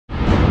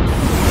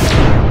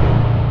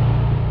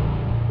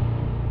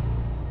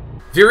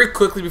Very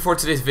quickly before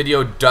today's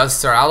video does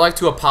start, I'd like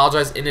to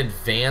apologize in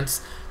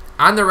advance.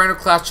 On the random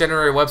class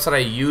generator website I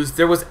used,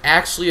 there was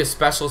actually a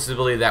specialist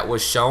ability that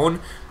was shown,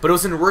 but it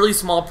was in really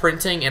small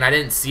printing and I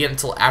didn't see it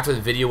until after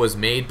the video was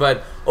made.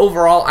 But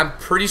overall, I'm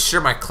pretty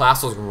sure my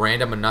class was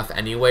random enough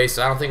anyway,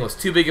 so I don't think it was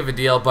too big of a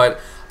deal.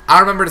 But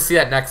I'll remember to see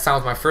that next time. It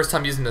was my first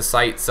time using the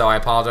site, so I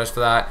apologize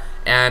for that.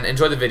 And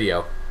enjoy the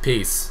video.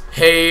 Peace.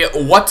 Hey,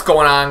 what's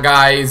going on,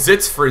 guys?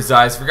 It's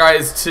Frizzeyes. For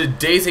guys,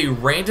 today's a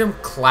random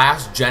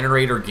class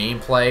generator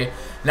gameplay.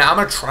 Now, I'm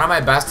going to try my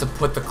best to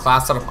put the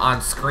class setup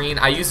on screen.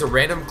 I use a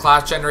random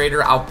class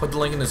generator. I'll put the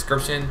link in the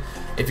description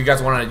if you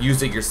guys want to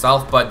use it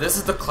yourself. But this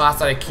is the class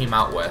that I came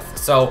out with.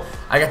 So,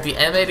 I got the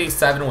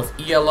M8A7 with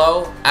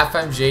ELO,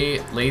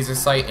 FMJ, laser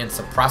sight, and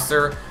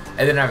suppressor.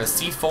 And then I have a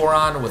C4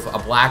 on with a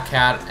black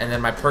cat. And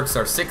then my perks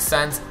are 6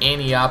 cents,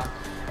 ante-up.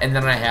 And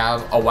then I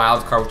have a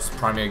wild card, which is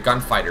primary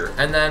gunfighter.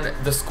 And then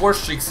the score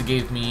streaks it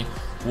gave me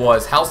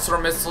was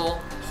Hellstorm Missile,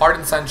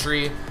 Hardened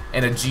Sentry,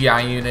 and a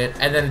GI unit.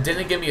 And then it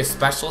didn't give me a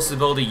specialist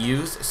ability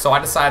used, so I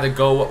decided to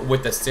go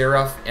with the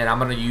Seraph, and I'm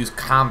going to use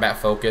combat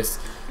focus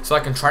so I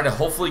can try to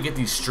hopefully get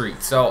these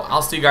streaks. So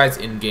I'll see you guys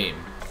in game.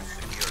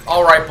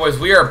 Alright, boys,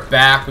 we are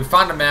back. We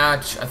found a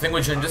match. I think we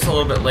joined just a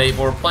little bit late,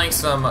 but we're playing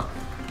some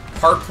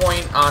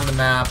hardpoint on the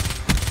map,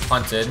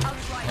 Hunted.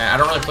 I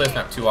don't really play this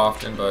map too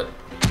often, but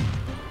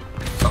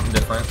something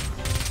different.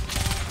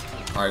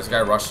 Alright, there's a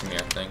guy rushing me,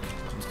 I think.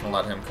 I'm just gonna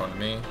let him come to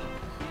me.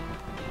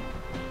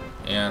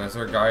 And is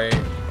there a guy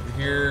over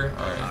here?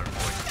 Alright.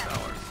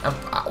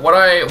 What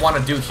I want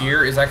to do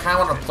here is I kind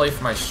of want to play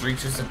for my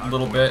streaks just a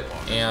little bit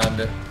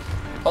and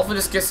hopefully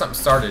just get something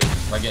started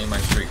by getting my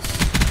streaks.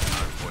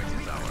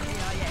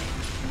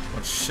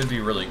 Which should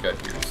be really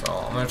good here. So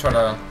I'm gonna try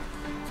to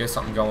get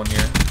something going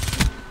here.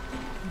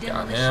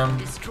 Got him.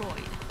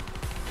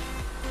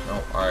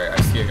 Nope. Alright,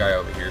 I see a guy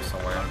over here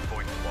somewhere.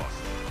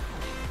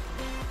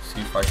 See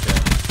if I can.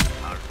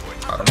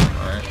 Got him.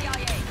 Alright.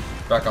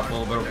 Back up a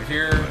little bit over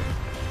here.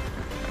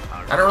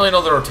 I don't really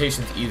know the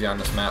rotation's easy on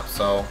this map,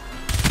 so.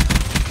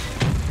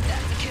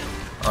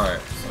 Alright,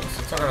 so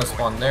I'm gonna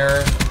spawn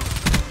there.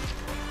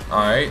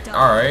 Alright,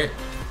 alright.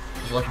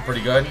 He's looking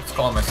pretty good. Let's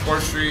call in my score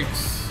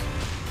streaks.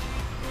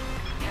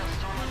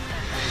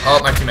 Oh,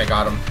 my teammate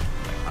got him.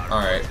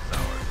 Alright.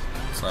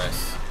 That's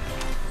nice.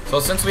 So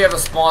since we have the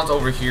spawns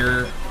over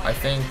here, I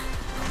think.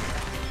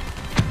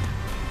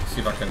 See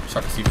if I can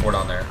chuck a C4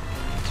 down there.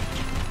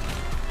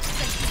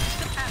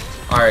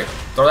 Alright,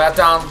 throw that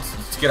down.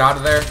 Let's get out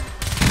of there.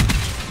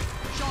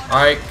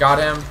 Alright, got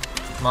him.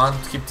 Come on,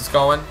 let's keep this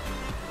going.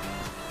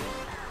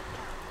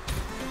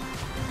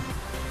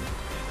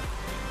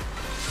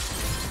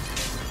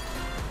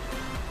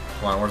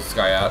 Come on, where's this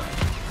guy at?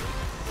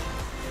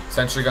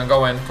 Sentry gun,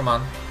 go in. Come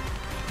on.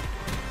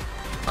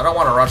 I don't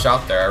want to rush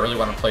out there. I really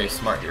want to play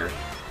smart here.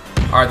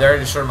 Alright, they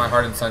already showed my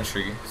hardened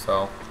sentry,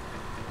 so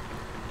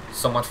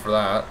much for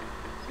that.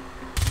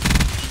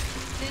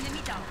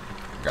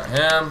 Got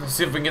him. Let's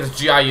see if we can get this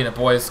GI unit,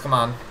 boys. Come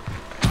on.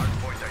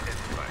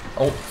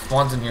 Oh,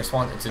 Swan's in here.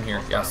 Swan, it's in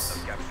here.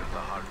 Yes.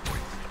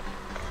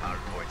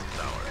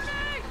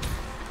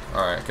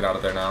 Alright, get out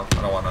of there now.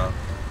 I don't want to.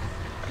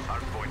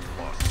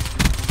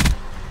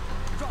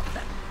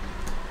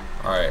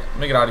 Alright, let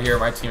me get out of here.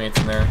 My teammate's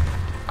in there.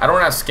 I don't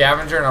have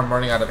scavenger and I'm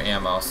running out of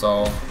ammo,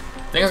 so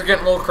things are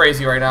getting a little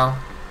crazy right now.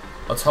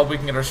 Let's hope we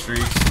can get our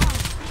streaks.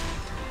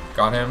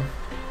 Got him.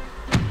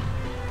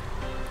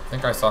 I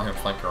think I saw him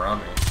flanking around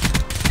me.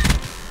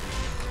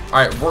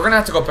 Alright, we're gonna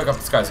have to go pick up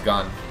this guy's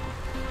gun.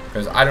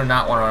 Because I do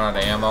not want to run out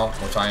of ammo,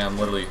 which I am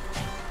literally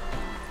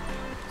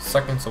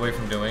seconds away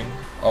from doing.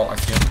 Oh, I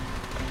see him.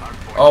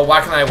 Oh,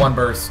 why can't I one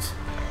burst?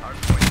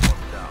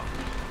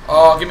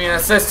 Oh, give me an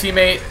assist,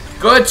 teammate.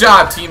 Good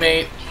job,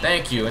 teammate.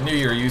 Thank you. I knew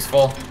you were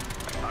useful.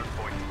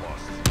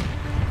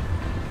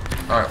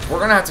 Alright, we're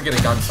gonna have to get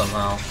a gun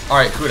somehow.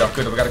 Alright, Kuda,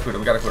 we got a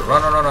Kuda.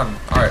 Run.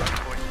 Alright.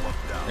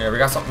 Yeah, we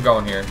got something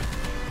going here.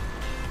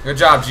 Good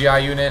job, GI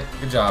unit.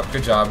 Good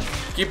job.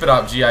 Keep it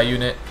up, GI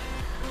unit.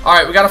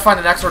 Alright, we gotta find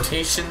the next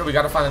rotation. We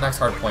gotta find the next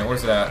hard point.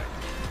 Where's it at?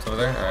 It's over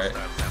there? Alright.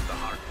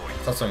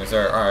 That swing is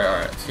there.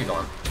 Alright. Let's keep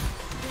going.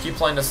 Keep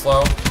playing this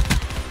slow.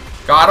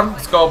 Got him.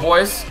 Let's go,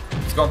 boys.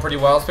 It's going pretty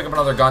well. Let's pick up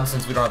another gun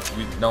since we don't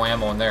have no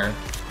ammo in there.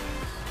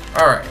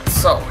 Alright,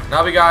 so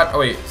now we got. Oh,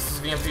 wait. This is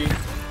VMP.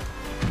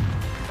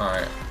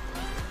 Alright.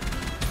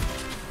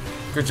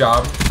 Good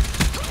job.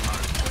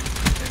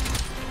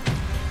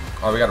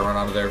 Oh, we gotta run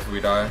out of there before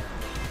we die.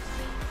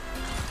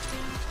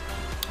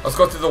 Let's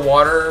go through the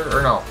water.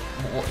 Or no.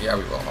 Yeah,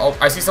 we will. Oh,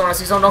 I see someone.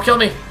 Don't kill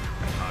me.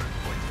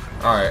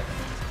 Alright.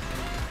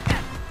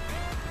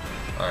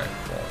 Alright,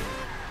 cool.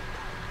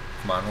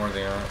 Come on, where are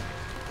they at?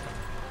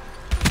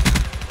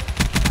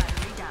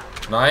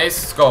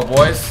 Nice. Let's go,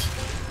 boys.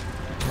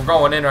 We're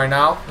going in right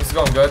now. This is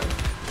going good.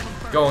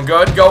 Going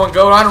good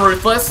on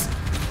Ruthless.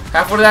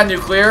 Halfway to that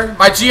nuclear.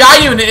 My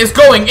GI unit is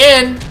going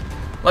in.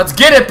 Let's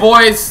get it,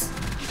 boys.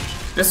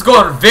 This is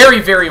going very,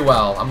 very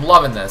well. I'm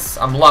loving this.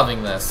 I'm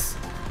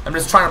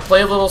just trying to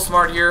play a little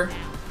smart here.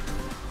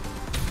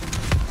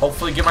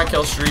 Hopefully get my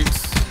kill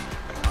streaks.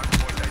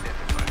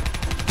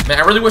 Man,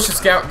 I really wish this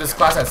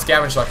class had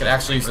scavenge so I could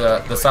actually use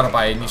the setup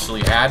I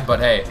initially had. But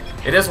hey,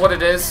 it is what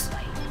it is.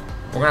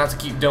 We're gonna have to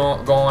keep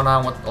going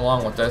on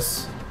along with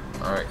this.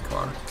 All right, come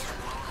on.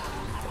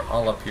 We're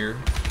all up here.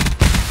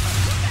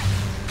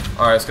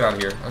 All right, let's get out of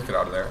here. Let's get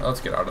out of there.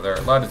 Let's get out of there.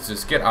 Let us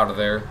just get out of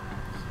there.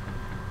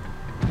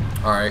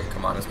 All right,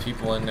 come on. There's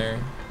people in there.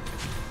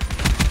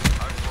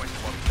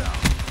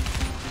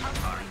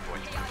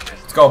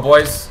 Let's go,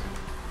 boys.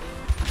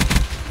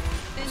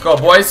 Let's go,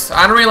 boys.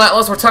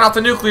 Unrelentless. We're turning off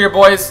the nuclear,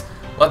 boys.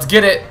 Let's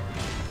get it.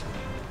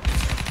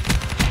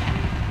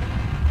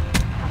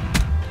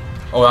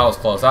 Oh, that was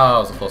close. That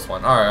was a close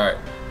one. All right, all right.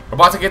 We're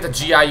about to get the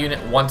GI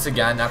unit once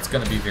again. That's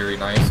going to be very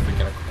nice. We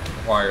can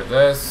acquire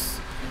this.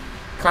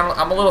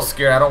 I'm a little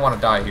scared. I don't want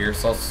to die here.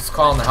 So let's just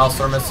call in the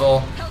Hellstorm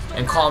missile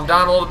and calm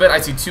down a little bit. I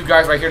see two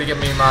guys right here to give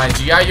me my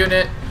GI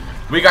unit.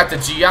 We got the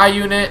GI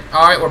unit.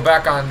 All right, we're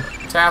back on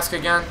task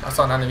again. I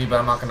saw an enemy, but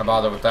I'm not going to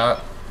bother with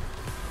that.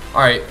 All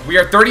right, we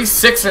are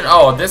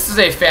 36-0. This is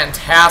a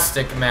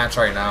fantastic match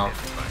right now.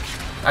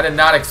 I did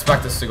not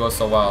expect this to go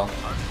so well.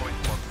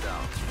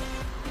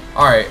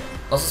 All right,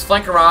 let's just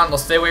flank around.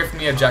 Let's stay away from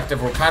the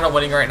objective. We're kind of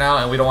winning right now,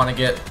 and we don't want to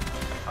get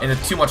into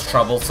too much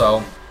trouble.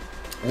 So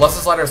let's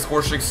just let our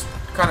score streaks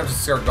kind of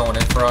just start going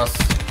in for us.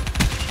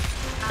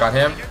 Got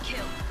him.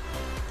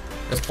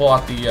 Let's pull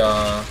out the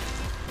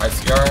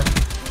ICR.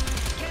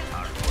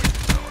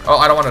 Oh,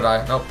 I don't want to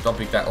die. Nope, don't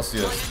peek that. Let's do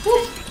this.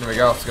 Woo. There we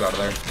go. Let's get out of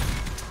there.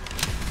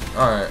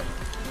 Alright.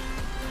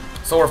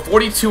 So we're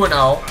 42-0.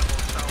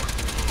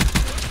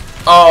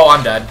 Oh,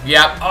 I'm dead.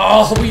 Yep.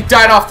 Oh, we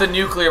died off the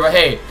nuclear, but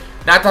hey,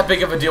 not that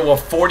big of a deal. We're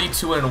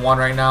 42-1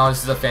 right now.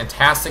 This is a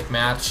fantastic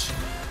match.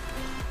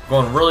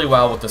 Going really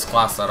well with this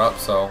class setup,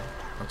 so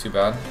not too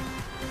bad.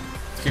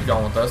 Let's keep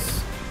going with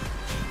this.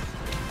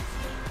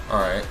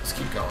 Alright, let's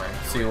keep going.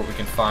 See what we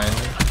can find.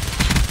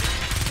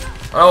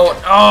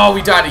 Oh,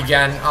 we died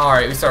again.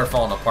 Alright, we started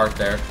falling apart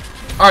there.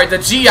 Alright, the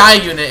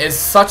GI unit is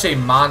such a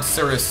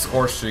monstrous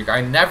score streak. I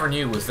never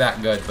knew it was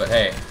that good, but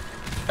hey,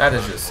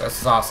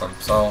 that's awesome.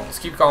 So let's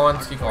keep going,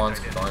 let's keep going, let's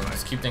keep going.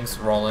 Let's keep things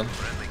rolling. I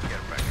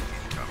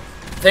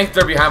think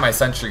they're behind my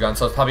sentry gun,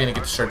 so it's probably going to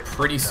get destroyed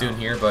pretty soon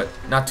here, but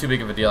not too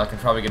big of a deal. I can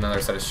probably get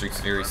another set of streaks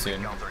very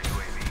soon.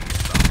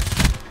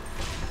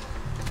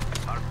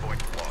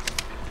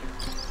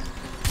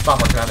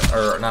 Stop our kinetic,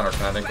 or not our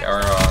kinetic,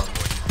 our,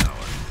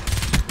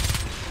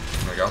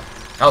 there we go.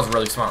 That was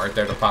really smart right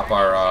there to pop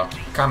our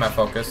combat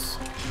focus.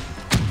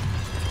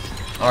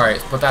 Alright,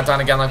 put that down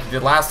again like we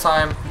did last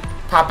time.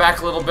 Pop back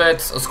a little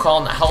bit. Let's call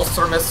in the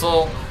Hellstorm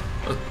missile.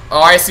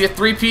 Oh, I see a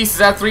 3-piece. Is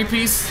that a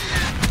 3-piece?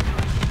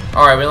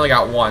 Alright, we only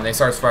got one. They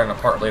started spreading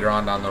apart later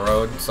on down the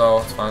road, so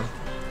it's fine.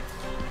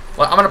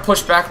 Well, I'm going to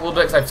push back a little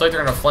bit because I feel like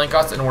they're going to flank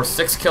us, and we're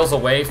 6 kills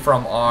away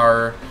from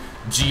our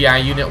GI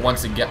unit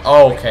once again.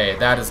 Oh, okay,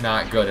 that is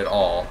not good at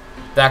all.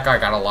 That guy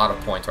got a lot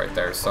of points right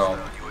there, so...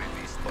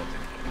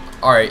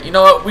 Alright, you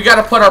know what? We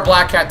gotta put our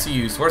Black Cat to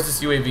use. Where's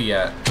this UAV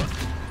at?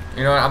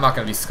 You know what? I'm not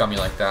gonna be scummy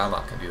like that. I'm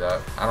not gonna do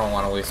that. I don't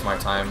want to waste my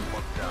time.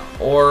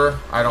 Or,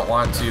 I don't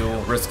want to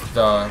risk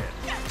the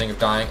thing of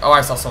dying. Oh,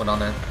 I saw someone down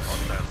there.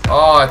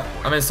 Oh,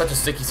 I'm in such a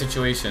sticky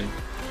situation.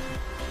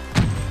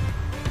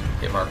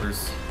 Hit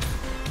markers.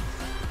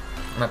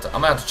 I'm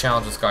gonna have to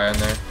challenge this guy in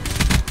there.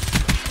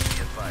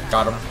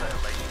 Got him.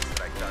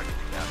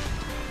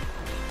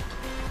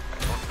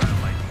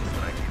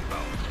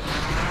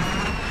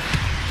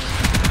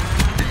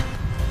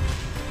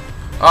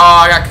 Oh,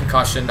 I got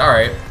concussioned.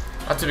 Alright.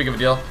 Not too big of a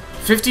deal.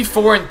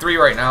 54-3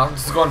 right now.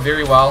 This is going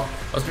very well.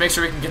 Let's make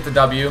sure we can get the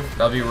W.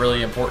 That'll be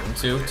really important,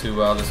 too, to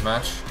this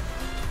match.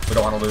 We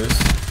don't want to lose.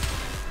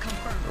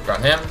 We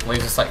got him.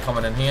 Laser sight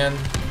coming in hand.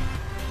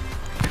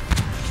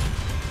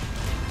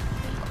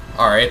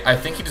 Alright. I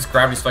think he just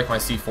gravity spiked my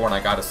C4, and I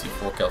got a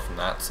C4 kill from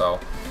that,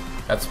 so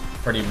that's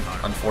pretty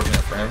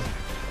unfortunate for him.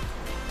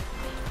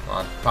 Come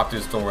on. Pop through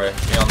this doorway.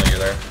 We all know you're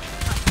there.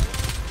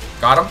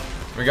 Got him.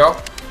 Here we go.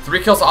 3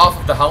 kills off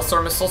of the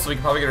Hellstorm missile, so we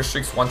can probably get our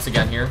streaks once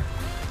again here.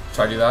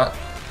 Try to do that.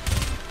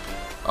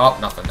 Oh,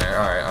 nothing there.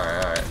 Alright,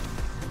 alright, alright.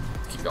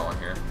 Keep going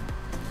here.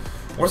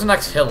 Where's the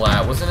next hill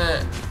at? Wasn't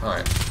it?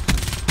 Alright.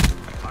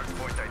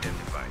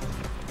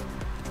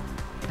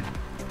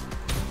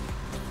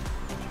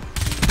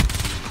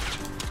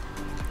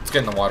 Let's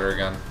get in the water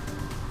again.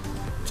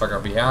 Check our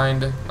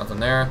behind. Nothing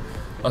there.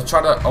 Let's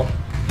try to... Oh.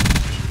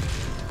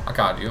 I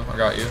got you. I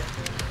got you.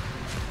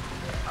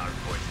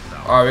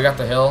 Alright, we got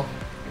the hill.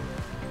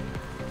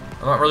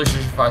 I'm not really sure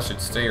if I should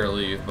stay or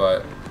leave,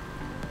 but...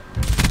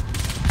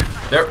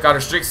 There, got our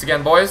streaks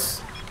again,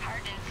 boys.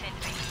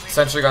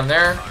 Sentry gun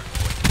there.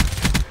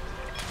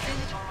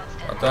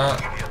 Got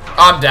that.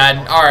 Oh, I'm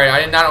dead. Alright,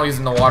 I did not know he was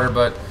in the water,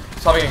 but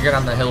he's probably going to get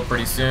on the hill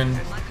pretty soon.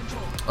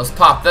 Let's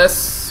pop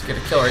this. Get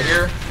a kill right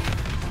here.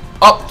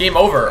 Oh, game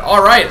over.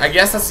 Alright, I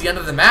guess that's the end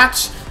of the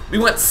match. We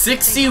went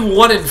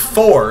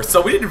 61-4,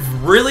 so we did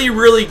really,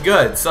 really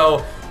good.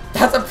 So,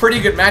 that's a pretty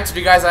good match if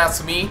you guys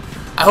ask me.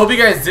 I hope you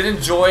guys did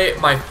enjoy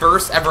my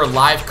first ever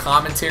live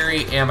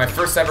commentary and my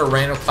first ever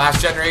random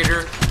class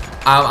generator.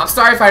 I'm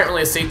sorry if I didn't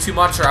really say too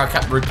much or I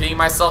kept repeating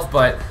myself,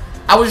 but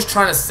I was just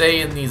trying to stay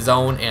in the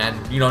zone and,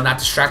 you know, not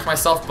distract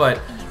myself, but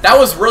that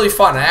was really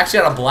fun. I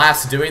actually had a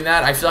blast doing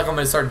that. I feel like I'm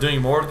going to start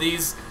doing more of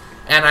these,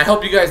 and I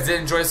hope you guys did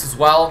enjoy this as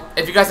well.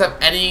 If you guys have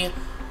any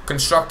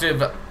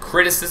constructive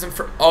criticism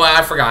for... Oh,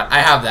 I forgot. I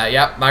have that.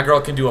 Yep, my girl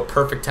can do a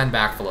perfect 10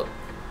 backflip.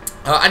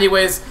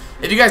 Anyways,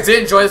 if you guys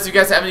did enjoy this, if you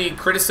guys have any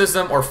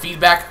criticism or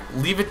feedback,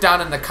 leave it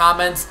down in the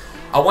comments.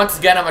 Once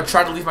again, I'm going to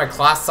try to leave my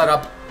class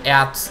setup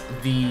at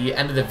the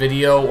end of the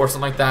video or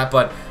something like that,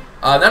 but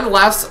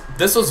nonetheless,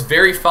 this was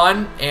very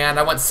fun, and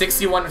I went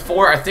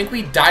 61-4. I think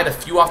we died a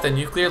few off the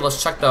nuclear.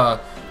 Let's check the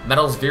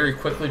medals very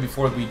quickly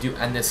before we do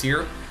end this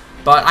here.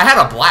 But I had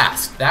a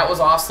blast. That was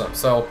awesome.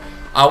 So,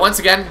 once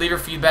again, leave your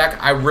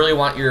feedback. I really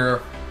want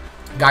your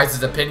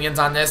guys' opinions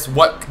on this.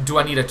 What do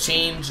I need to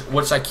change?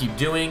 What should I keep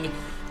doing?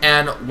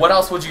 And what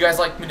else would you guys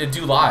like me to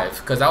do live?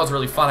 Because that was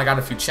really fun. I got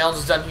a few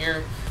challenges done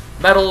here.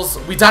 Medals,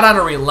 we died on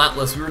a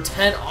relentless. We were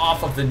 10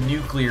 off of the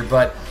nuclear,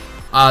 but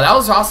that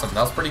was awesome.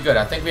 That was pretty good.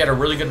 I think we had a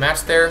really good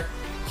match there.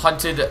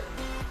 Hunted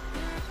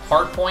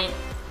hardpoint.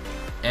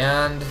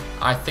 And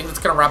I think that's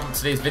going to wrap up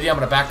today's video. I'm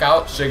going to back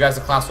out, show you guys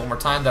the class one more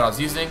time that I was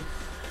using.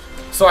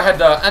 So I had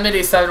the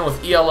M8A7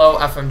 with ELO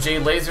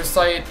FMJ laser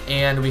sight,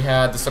 and we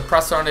had the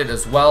suppressor on it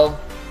as well.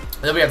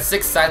 And then we had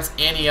 6 cents,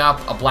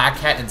 Anti-Up, a Black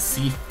Hat, and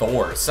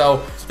C4.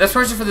 So that's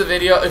pretty much it for the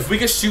video. If we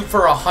could shoot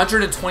for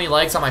 120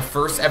 likes on my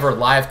first ever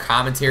live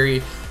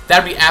commentary,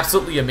 that'd be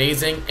absolutely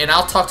amazing. And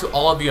I'll talk to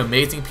all of you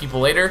amazing people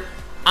later.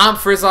 I'm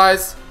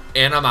Frizzeyes,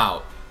 and I'm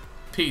out.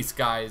 Peace,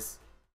 guys.